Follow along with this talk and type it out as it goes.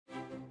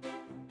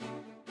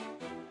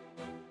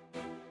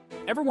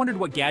Ever wondered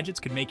what gadgets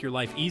could make your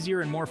life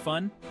easier and more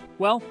fun?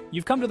 Well,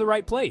 you've come to the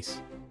right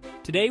place.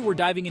 Today, we're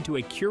diving into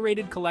a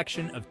curated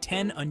collection of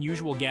 10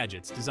 unusual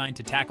gadgets designed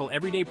to tackle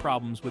everyday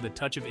problems with a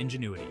touch of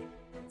ingenuity.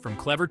 From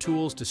clever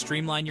tools to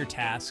streamline your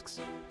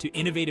tasks, to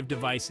innovative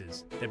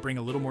devices that bring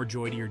a little more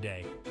joy to your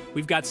day,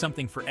 we've got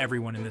something for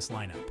everyone in this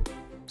lineup.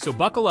 So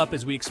buckle up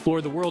as we explore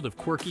the world of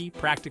quirky,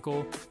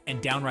 practical,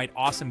 and downright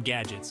awesome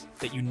gadgets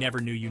that you never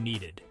knew you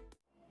needed.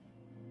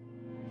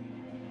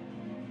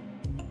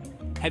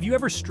 Have you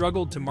ever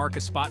struggled to mark a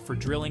spot for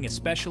drilling,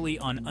 especially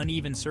on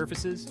uneven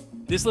surfaces?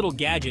 This little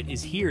gadget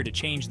is here to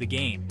change the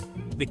game.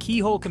 The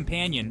Keyhole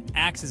Companion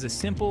acts as a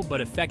simple but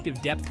effective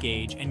depth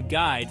gauge and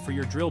guide for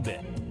your drill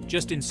bit.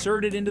 Just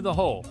insert it into the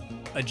hole,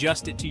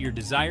 adjust it to your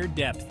desired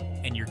depth,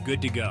 and you're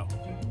good to go.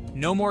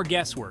 No more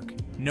guesswork,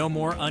 no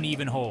more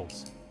uneven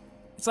holes.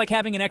 It's like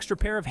having an extra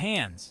pair of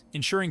hands,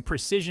 ensuring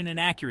precision and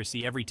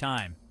accuracy every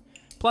time.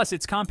 Plus,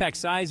 its compact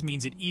size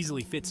means it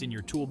easily fits in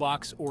your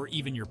toolbox or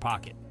even your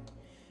pocket.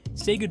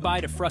 Say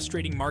goodbye to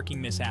frustrating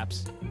marking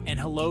mishaps, and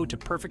hello to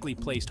perfectly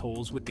placed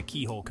holes with the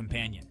Keyhole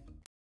Companion.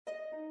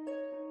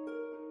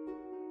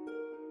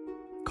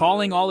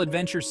 Calling all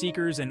adventure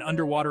seekers and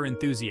underwater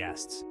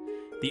enthusiasts.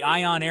 The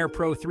Ion Air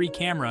Pro 3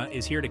 camera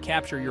is here to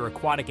capture your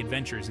aquatic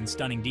adventures in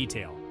stunning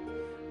detail.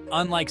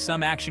 Unlike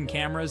some action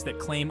cameras that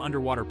claim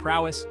underwater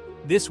prowess,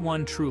 this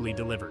one truly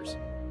delivers.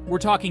 We're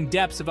talking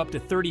depths of up to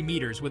 30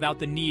 meters without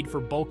the need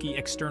for bulky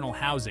external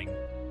housing.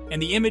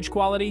 And the image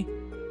quality?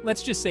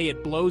 Let's just say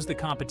it blows the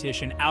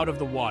competition out of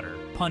the water,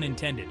 pun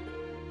intended.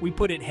 We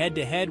put it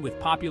head-to-head with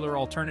popular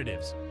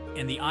alternatives,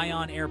 and the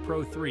Ion Air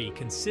Pro 3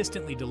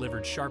 consistently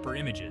delivered sharper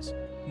images,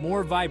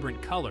 more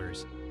vibrant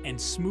colors, and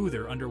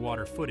smoother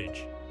underwater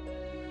footage.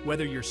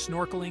 Whether you're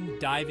snorkeling,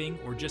 diving,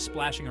 or just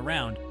splashing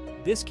around,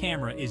 this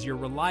camera is your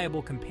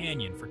reliable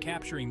companion for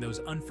capturing those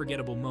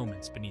unforgettable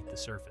moments beneath the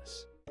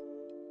surface.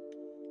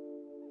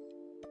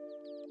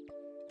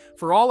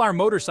 For all our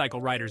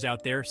motorcycle riders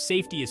out there,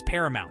 safety is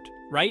paramount,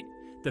 right?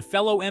 The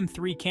Fellow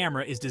M3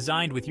 camera is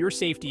designed with your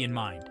safety in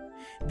mind.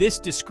 This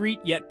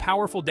discreet yet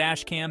powerful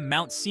dashcam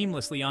mounts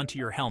seamlessly onto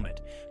your helmet,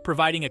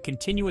 providing a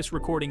continuous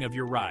recording of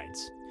your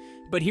rides.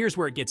 But here's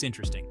where it gets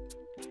interesting.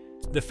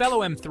 The Fellow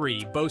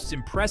M3 boasts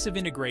impressive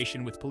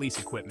integration with police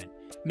equipment,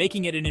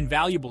 making it an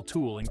invaluable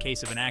tool in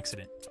case of an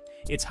accident.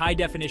 Its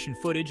high-definition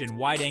footage and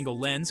wide-angle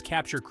lens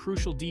capture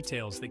crucial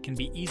details that can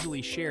be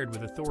easily shared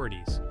with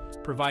authorities,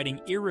 providing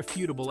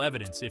irrefutable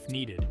evidence if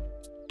needed.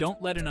 Don't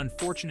let an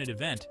unfortunate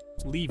event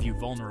leave you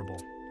vulnerable.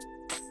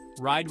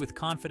 Ride with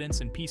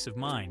confidence and peace of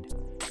mind,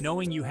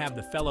 knowing you have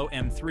the Fellow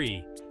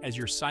M3 as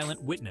your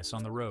silent witness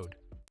on the road.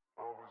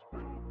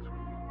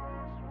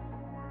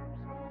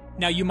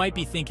 Now you might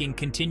be thinking,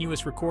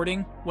 continuous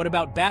recording? What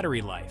about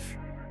battery life?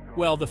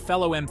 Well, the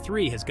Fellow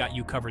M3 has got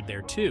you covered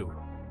there too.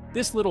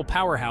 This little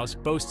powerhouse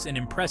boasts an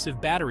impressive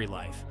battery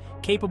life,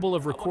 capable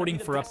of recording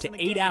for up to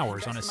 8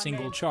 hours on a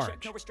single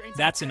charge.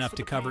 That's enough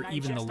to cover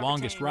even the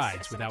longest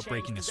rides without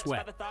breaking a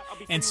sweat.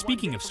 And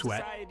speaking of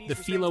sweat, the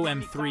Fellow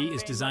M3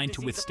 is designed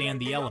to withstand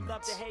the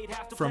elements.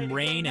 From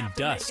rain and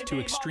dust to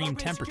extreme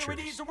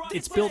temperatures,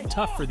 it's built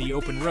tough for the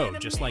open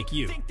road, just like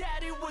you.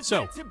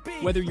 So,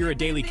 whether you're a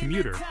daily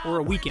commuter or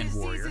a weekend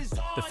warrior,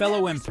 the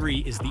Fellow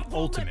M3 is the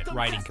ultimate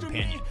riding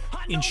companion,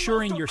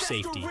 ensuring your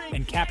safety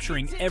and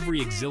capturing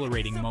every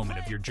exhilarating moment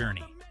of your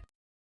journey.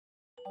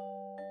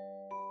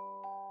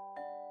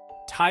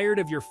 Tired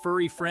of your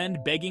furry friend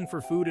begging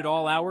for food at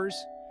all hours?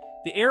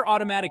 The Air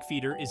Automatic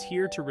Feeder is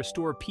here to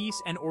restore peace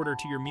and order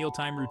to your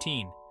mealtime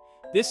routine.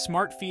 This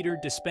smart feeder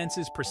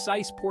dispenses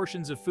precise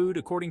portions of food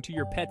according to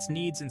your pet's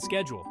needs and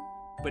schedule.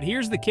 But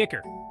here's the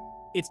kicker.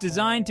 It's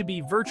designed to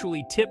be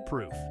virtually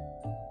tip-proof.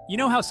 You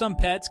know how some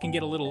pets can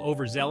get a little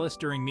overzealous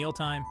during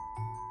mealtime?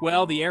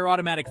 Well, the Air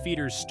Automatic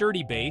Feeder's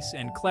sturdy base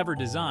and clever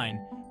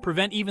design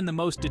prevent even the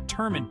most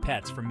determined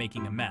pets from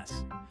making a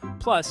mess.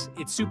 Plus,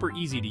 it's super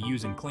easy to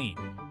use and clean,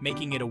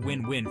 making it a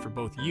win-win for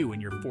both you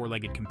and your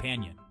four-legged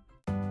companion.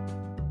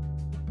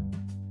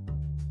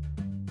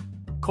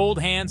 Cold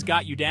hands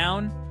got you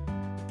down?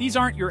 These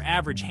aren't your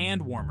average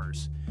hand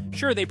warmers.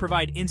 Sure, they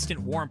provide instant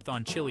warmth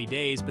on chilly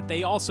days, but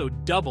they also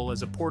double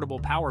as a portable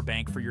power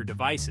bank for your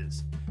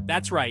devices.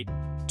 That's right,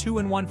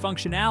 2-in-1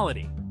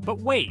 functionality. But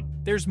wait,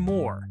 there's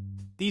more.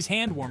 These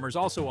hand warmers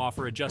also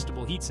offer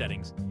adjustable heat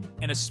settings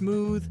and a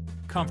smooth,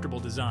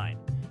 comfortable design.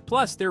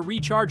 Plus, they're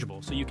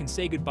rechargeable, so you can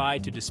say goodbye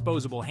to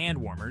disposable hand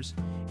warmers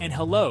and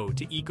hello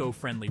to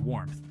eco-friendly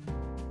warmth.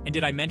 And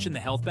did I mention the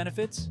health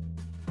benefits?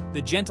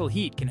 The gentle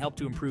heat can help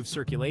to improve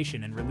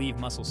circulation and relieve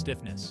muscle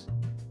stiffness.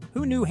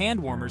 Who knew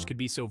hand warmers could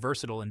be so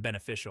versatile and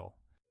beneficial?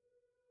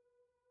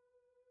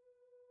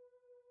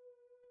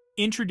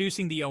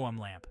 Introducing the OM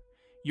lamp,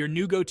 your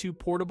new go-to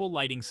portable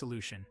lighting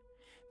solution.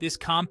 This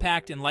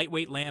compact and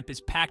lightweight lamp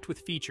is packed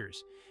with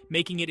features,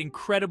 making it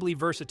incredibly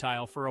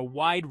versatile for a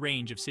wide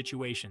range of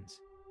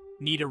situations.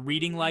 Need a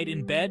reading light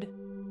in bed?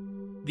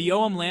 The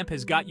OM lamp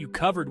has got you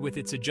covered with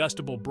its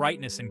adjustable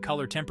brightness and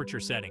color temperature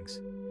settings.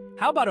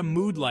 How about a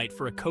mood light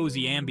for a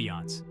cozy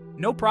ambiance?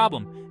 No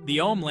problem. The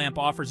Ohm lamp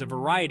offers a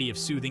variety of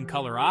soothing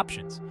color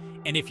options,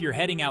 and if you're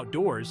heading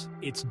outdoors,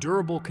 its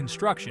durable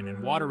construction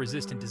and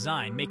water-resistant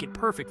design make it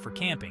perfect for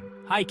camping,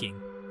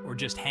 hiking, or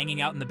just hanging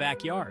out in the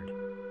backyard.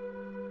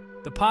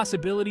 The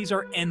possibilities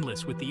are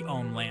endless with the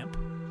Ohm lamp,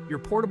 your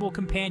portable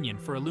companion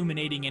for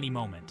illuminating any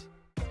moment.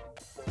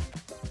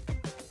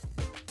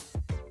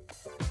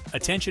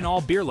 Attention all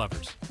beer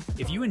lovers.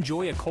 If you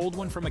enjoy a cold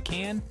one from a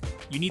can,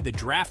 you need the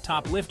draft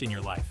top lift in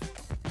your life.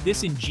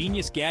 This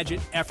ingenious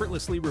gadget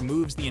effortlessly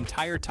removes the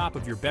entire top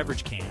of your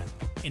beverage can,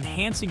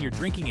 enhancing your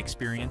drinking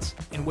experience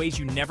in ways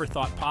you never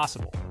thought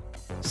possible.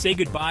 Say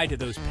goodbye to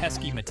those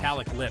pesky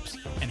metallic lips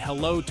and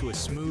hello to a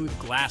smooth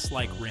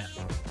glass-like rim.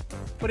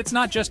 But it's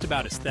not just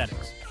about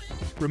aesthetics.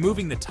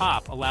 Removing the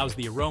top allows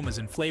the aromas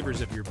and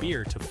flavors of your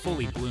beer to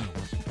fully bloom,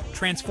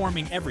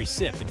 transforming every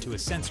sip into a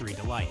sensory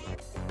delight.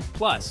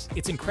 Plus,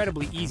 it's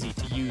incredibly easy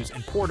to use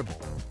and portable,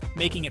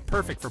 making it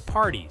perfect for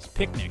parties,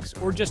 picnics,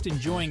 or just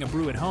enjoying a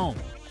brew at home.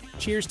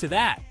 Cheers to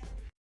that!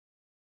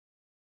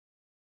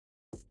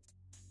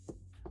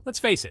 Let's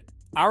face it,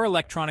 our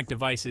electronic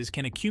devices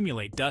can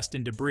accumulate dust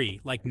and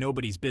debris like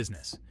nobody's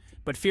business.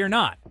 But fear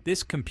not,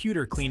 this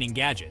computer cleaning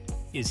gadget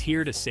is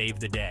here to save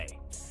the day.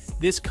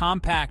 This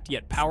compact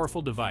yet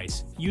powerful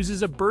device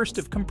uses a burst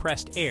of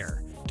compressed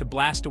air to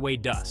blast away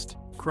dust,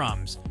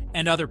 crumbs,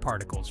 and other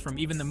particles from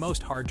even the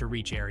most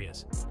hard-to-reach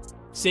areas.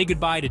 Say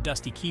goodbye to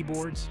dusty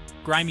keyboards,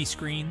 grimy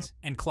screens,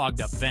 and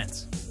clogged-up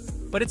vents.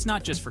 But it's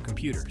not just for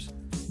computers.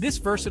 This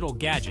versatile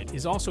gadget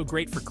is also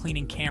great for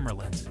cleaning camera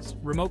lenses,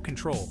 remote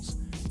controls,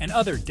 and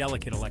other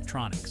delicate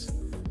electronics.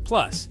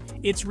 Plus,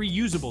 its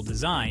reusable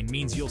design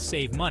means you'll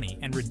save money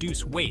and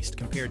reduce waste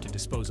compared to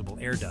disposable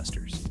air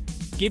dusters.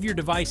 Give your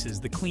devices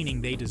the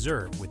cleaning they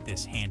deserve with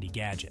this handy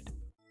gadget.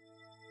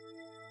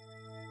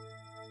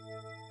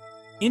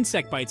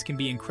 Insect bites can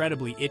be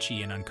incredibly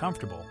itchy and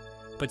uncomfortable,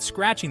 but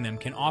scratching them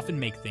can often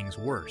make things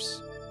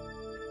worse.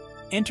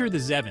 Enter the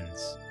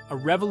Zevins, a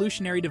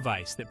revolutionary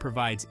device that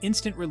provides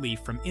instant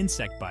relief from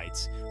insect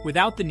bites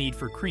without the need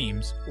for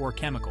creams or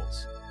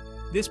chemicals.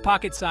 This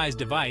pocket-sized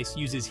device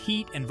uses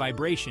heat and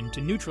vibration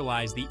to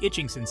neutralize the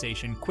itching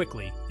sensation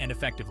quickly and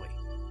effectively.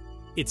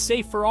 It's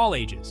safe for all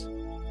ages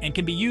and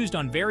can be used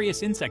on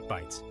various insect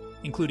bites,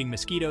 including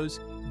mosquitoes,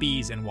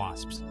 bees, and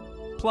wasps.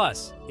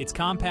 Plus, its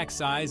compact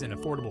size and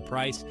affordable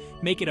price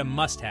make it a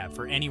must-have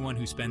for anyone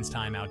who spends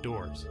time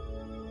outdoors.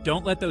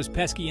 Don't let those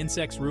pesky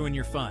insects ruin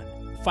your fun.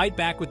 Fight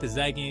back with the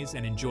Zevins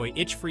and enjoy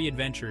itch-free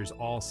adventures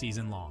all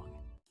season long.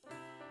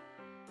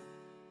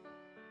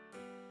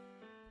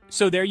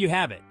 So there you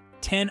have it,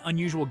 10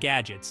 unusual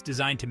gadgets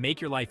designed to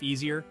make your life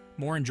easier,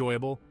 more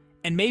enjoyable,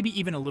 and maybe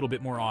even a little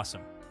bit more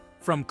awesome.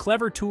 From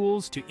clever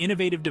tools to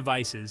innovative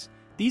devices,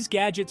 these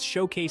gadgets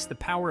showcase the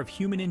power of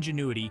human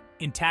ingenuity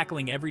in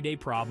tackling everyday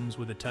problems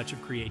with a touch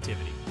of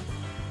creativity.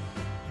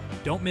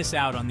 Don't miss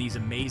out on these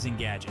amazing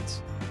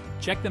gadgets.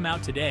 Check them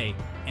out today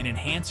and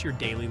enhance your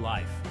daily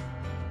life.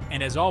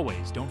 And as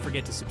always, don't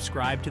forget to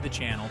subscribe to the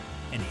channel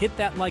and hit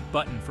that like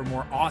button for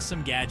more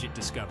awesome gadget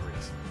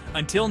discoveries.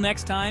 Until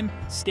next time,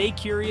 stay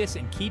curious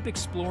and keep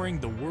exploring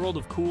the world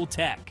of cool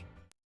tech.